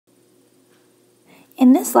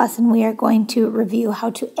In this lesson, we are going to review how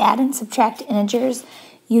to add and subtract integers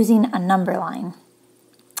using a number line.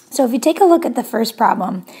 So if you take a look at the first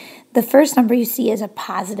problem, the first number you see is a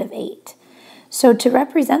positive 8. So to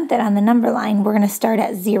represent that on the number line, we're going to start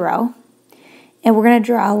at 0, and we're going to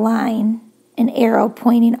draw a line, an arrow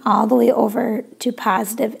pointing all the way over to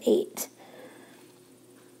positive 8.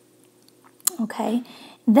 Okay,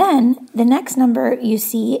 then the next number you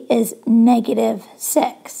see is negative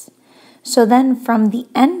 6. So then from the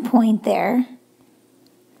end point there,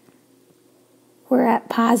 we're at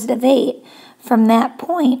positive 8. From that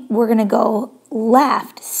point, we're going to go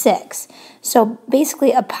left 6. So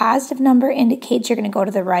basically a positive number indicates you're going to go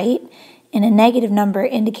to the right, and a negative number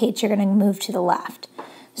indicates you're going to move to the left.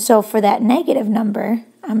 So for that negative number,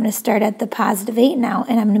 I'm going to start at the positive 8 now,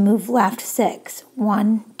 and I'm going to move left 6.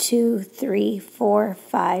 1, 2, 3, 4,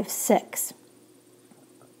 5, 6.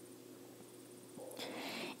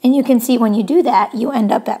 And you can see when you do that, you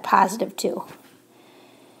end up at positive 2.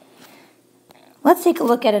 Let's take a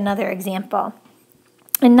look at another example.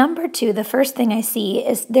 In number 2, the first thing I see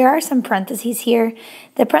is there are some parentheses here.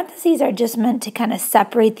 The parentheses are just meant to kind of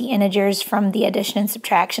separate the integers from the addition and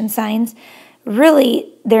subtraction signs.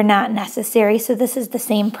 Really, they're not necessary, so this is the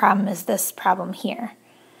same problem as this problem here.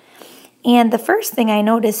 And the first thing I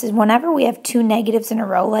notice is whenever we have two negatives in a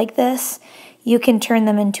row like this, you can turn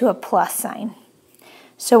them into a plus sign.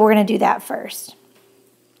 So we're going to do that first.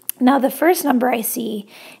 Now the first number I see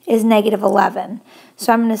is negative 11.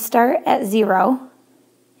 So I'm going to start at 0,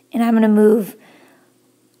 and I'm going to move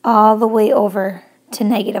all the way over to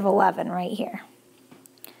negative 11 right here.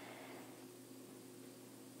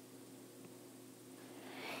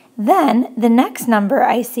 Then the next number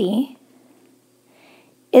I see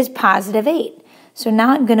is positive 8. So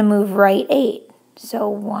now I'm going to move right 8. So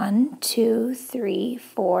 1, 2, 3,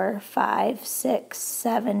 4, 5, 6,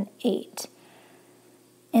 7, 8.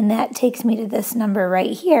 And that takes me to this number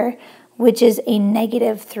right here, which is a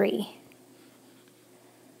negative 3.